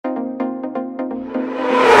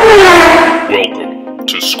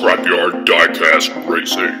to Scrapyard Diecast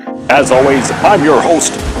Racing. As always, I'm your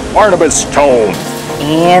host, Barnabas Tone.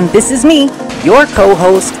 And this is me, your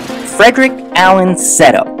co-host, Frederick Allen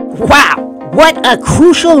Setup. Wow, what a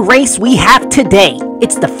crucial race we have today.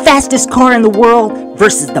 It's the fastest car in the world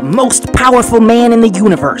versus the most powerful man in the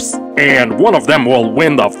universe. And one of them will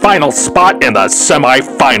win the final spot in the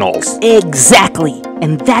semifinals. Exactly,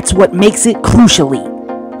 and that's what makes it crucialer?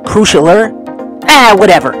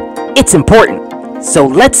 Whatever. It's important. So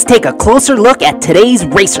let's take a closer look at today's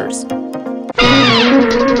racers.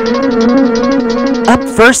 Up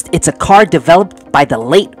first, it's a car developed by the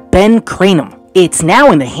late Ben Cranham. It's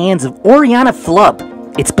now in the hands of Oriana Flubb.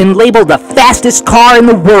 It's been labeled the fastest car in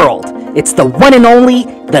the world. It's the one and only,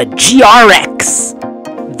 the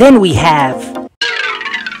GRX. Then we have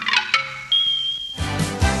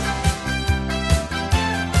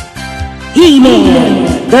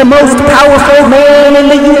He-Man, the most powerful man in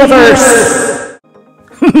the universe.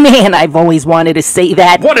 Man, I've always wanted to say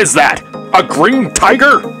that. What is that? A green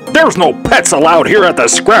tiger? There's no pets allowed here at the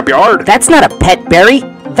Scrapyard. That's not a pet, Barry.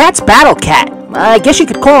 That's Battle Cat. I guess you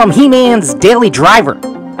could call him He-Man's daily driver.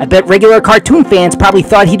 I bet regular cartoon fans probably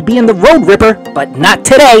thought he'd be in the Road Ripper, but not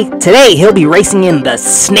today. Today, he'll be racing in the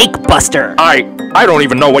Snake Buster. I don't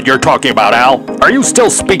even know what you're talking about, Al. Are you still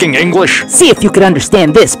speaking English? See if you could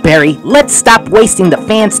understand this, Barry. Let's stop wasting the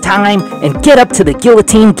fans' time and get up to the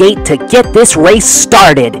guillotine gate to get this race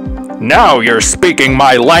started. Now you're speaking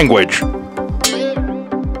my language.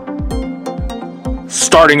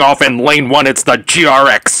 Starting off in lane 1, it's the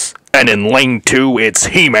GRX. And in lane 2, it's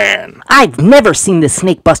He-Man. I've never seen the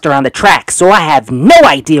Snake Buster on the track, so I have no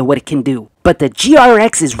idea what it can do. But the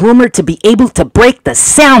GRX is rumored to be able to break the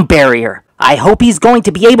sound barrier. I hope he's going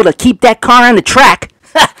to be able to keep that car on the track.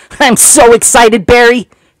 I'm so excited, Barry.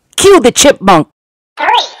 Cue the chipmunk. 3,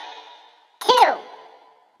 2,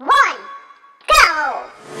 1, go!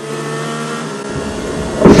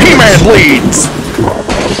 He-Man leads!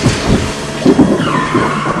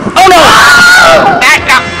 Oh no! Back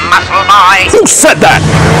up, muscle boy! Who said that?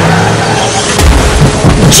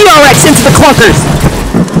 GRX into the clunkers!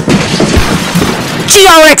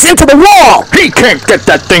 GRX into the wall! He can't get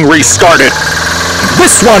that thing restarted.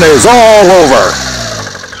 This one is all over.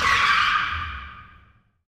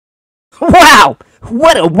 Wow!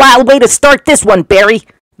 What a wild way to start this one, Barry.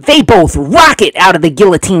 They both rocket out of the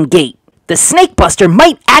guillotine gate. The Snake Buster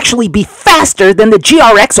might actually be faster than the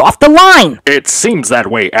GRX off the line. It seems that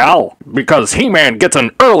way, Al, because He-Man gets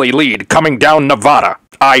an early lead coming down Nevada.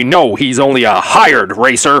 I know he's only a hired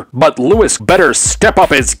racer, but Lewis better step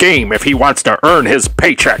up his game if he wants to earn his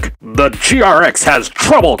paycheck. The GRX has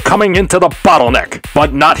trouble coming into the bottleneck,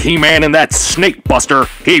 but not He-Man in that Snake Buster.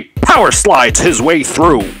 He power slides his way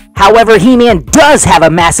through. However, He-Man does have a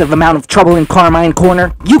massive amount of trouble in Carmine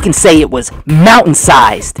Corner. You can say it was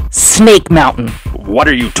mountain-sized. Snake Mountain. What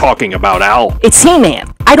are you talking about, Al? It's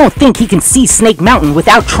He-Man. I don't think he can see Snake Mountain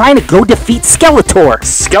without trying to go defeat Skeletor.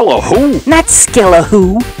 Skele-who? Not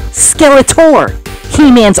Skele-who. Skeletor.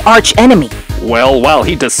 He-Man's arch enemy. Well, while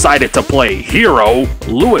he decided to play hero,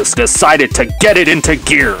 Lewis decided to get it into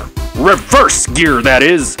gear. Reverse gear, that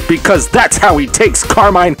is, because that's how he takes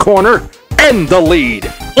Carmine Corner and the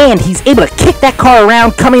lead. And he's able to kick that car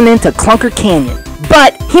around coming into Clunker Canyon.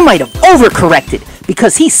 But he might have overcorrected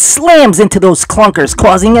because he slams into those clunkers,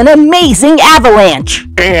 causing an amazing avalanche.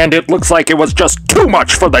 And it looks like it was just too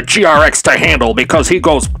much for the GRX to handle because he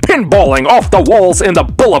goes pinballing off the walls in the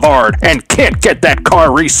boulevard and can't get that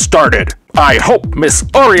car restarted. I hope Miss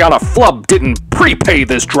Oriana Flubb didn't prepay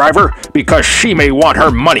this driver because she may want her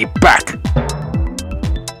money back.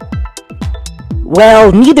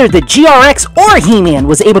 Well, neither the GRX or He-Man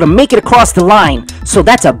was able to make it across the line, so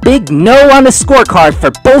that's a big no on the scorecard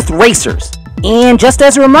for both racers. And just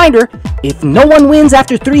as a reminder, if no one wins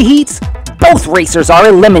after 3 heats, both racers are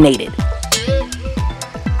eliminated.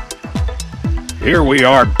 Here we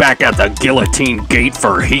are back at the guillotine gate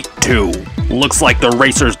for Heat 2. Looks like the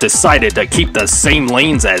racers decided to keep the same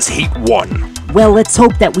lanes as Heat 1. Well, let's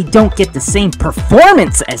hope that we don't get the same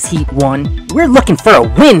performance as Heat 1. We're looking for a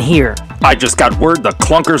win here. I just got word the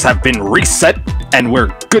clunkers have been reset and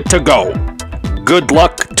we're good to go. Good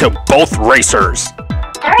luck to both racers.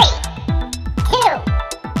 3, 2,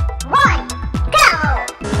 1, go!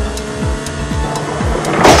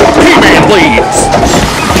 He-Man leads!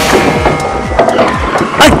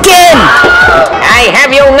 Again! I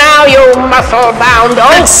have you now, you muscle-bound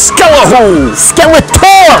oaf! It's Skele-who!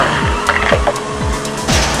 Skeletor!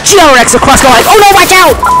 GRX across the line. Oh no, watch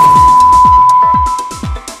out!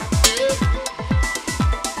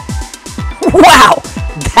 Wow!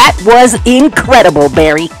 That was incredible,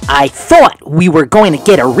 Barry. I thought we were going to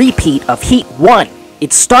get a repeat of Heat 1.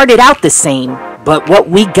 It started out the same, but what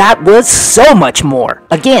we got was so much more.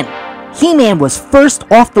 Again, He-Man was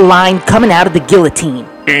first off the line coming out of the guillotine.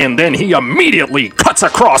 And then he immediately cuts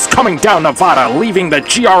across coming down Nevada, leaving the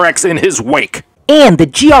GRX in his wake. And the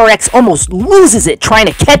GRX almost loses it trying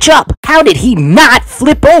to catch up. How did he not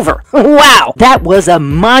flip over? Wow, that was a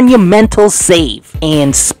monumental save.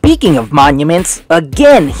 And speaking of monuments,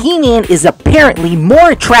 again, He-Man is apparently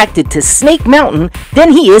more attracted to Snake Mountain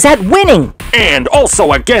than he is at winning. And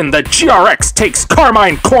also again, the GRX takes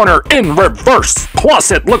Carmine Corner in reverse.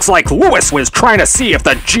 Plus, it looks like Lewis was trying to see if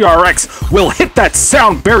the GRX will hit that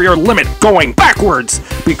sound barrier limit going backwards,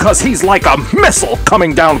 because he's like a missile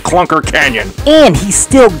coming down Clunker Canyon. And he's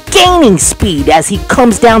still gaining speed as he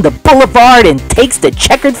comes down the boulevard and takes the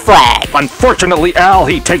checkered flag. Unfortunately, Al,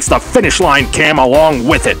 he takes the finish line cam along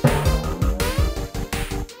with it.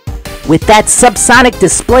 With that subsonic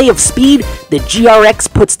display of speed, the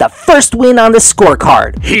GRX puts the first win on the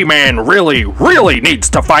scorecard. He-Man really needs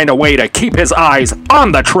to find a way to keep his eyes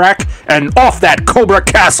on the track and off that Cobra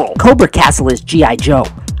Castle. Cobra Castle is G.I. Joe.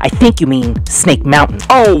 I think you mean Snake Mountain.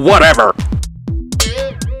 Oh, whatever.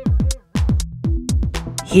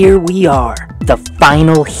 Here we are, the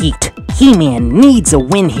final heat. He-Man needs a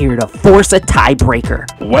win here to force a tiebreaker.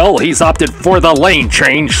 Well, he's opted for the lane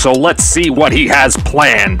change, so let's see what he has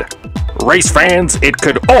planned. Race fans, it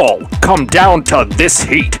could all come down to this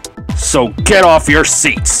heat. So get off your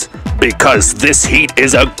seats, because this heat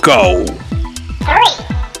is a go. 3,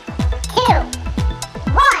 2, 1,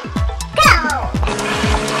 go!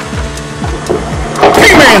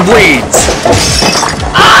 He-Man leads!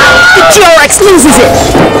 The GRX loses it!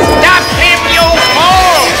 Stop him, you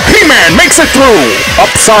fool! He-Man makes it through!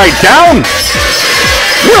 Upside down?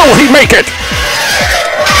 Will he make it?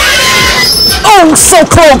 Oh, so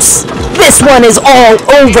close! This one is all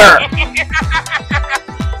over!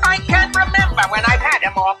 I can't remember when I've had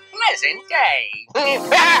a more pleasant day.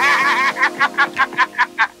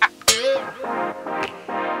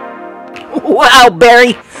 Wow,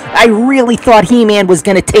 Barry! I really thought He-Man was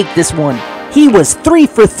gonna take this one. He was 3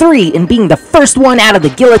 for 3 in being the first one out of the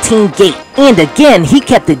guillotine gate. And again, he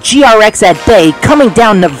kept the GRX at bay coming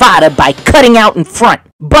down Nevada by cutting out in front.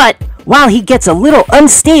 But while he gets a little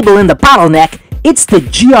unstable in the bottleneck, it's the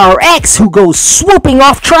GRX who goes swooping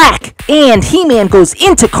off track. And He-Man goes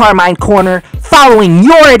into Carmine Corner, following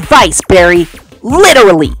your advice, Barry.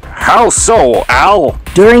 Literally. How so, Al?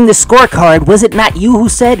 During the scorecard, was it not you who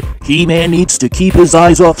said, He-Man needs to keep his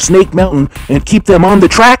eyes off Snake Mountain and keep them on the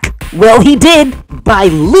track? well, he did. By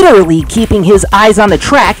literally keeping his eyes on the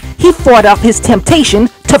track, he fought off his temptation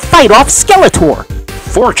to fight off Skeletor.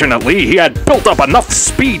 Fortunately, he had built up enough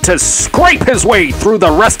speed to scrape his way through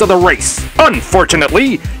the rest of the race.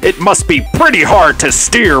 Unfortunately, it must be pretty hard to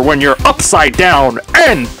steer when you're upside down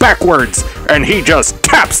and backwards, and he just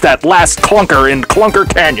taps that last clunker in Clunker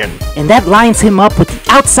Canyon. And that lines him up with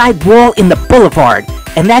the outside wall in the boulevard,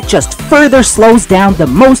 and that just further slows down the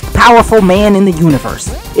most powerful man in the universe.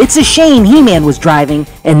 It's a shame He-Man was driving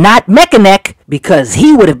and not Mecha-Neck, because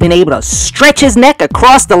he would have been able to stretch his neck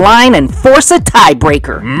across the line and force a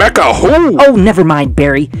tiebreaker. Mecha who? Oh, never mind,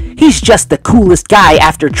 Barry. He's just the coolest guy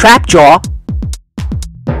after Trapjaw.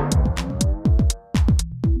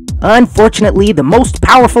 Unfortunately, the most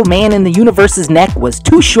powerful man in the universe's neck was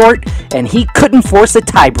too short, and he couldn't force a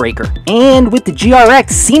tiebreaker. And with the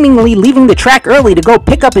GRX seemingly leaving the track early to go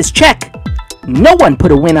pick up his check, no one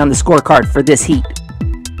put a win on the scorecard for this heat.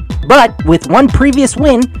 But with one previous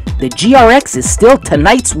win, the GRX is still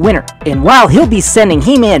tonight's winner. And while he'll be sending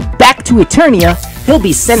He-Man back to Eternia, he'll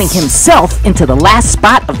be sending himself into the last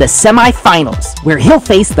spot of the semifinals, where he'll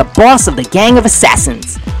face the boss of the Gang of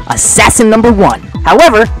Assassins, Assassin number 1.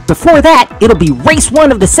 However, before that, it'll be race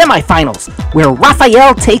 1 of the semifinals, where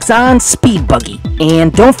Raphael takes on Speed Buggy.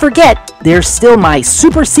 And don't forget, there's still my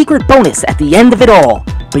super secret bonus at the end of it all,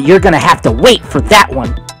 but you're gonna have to wait for that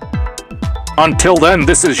one. Until then,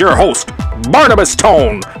 this is your host, Barnabas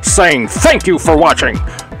Tone, saying thank you for watching.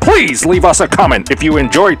 Please leave us a comment if you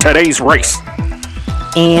enjoyed today's race.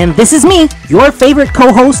 And this is me, your favorite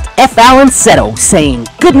co-host, F. Alan Seto, saying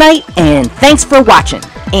good night and thanks for watching.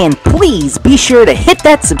 And please be sure to hit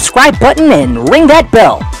that subscribe button and ring that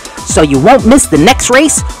bell, so you won't miss the next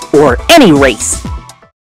race or any race.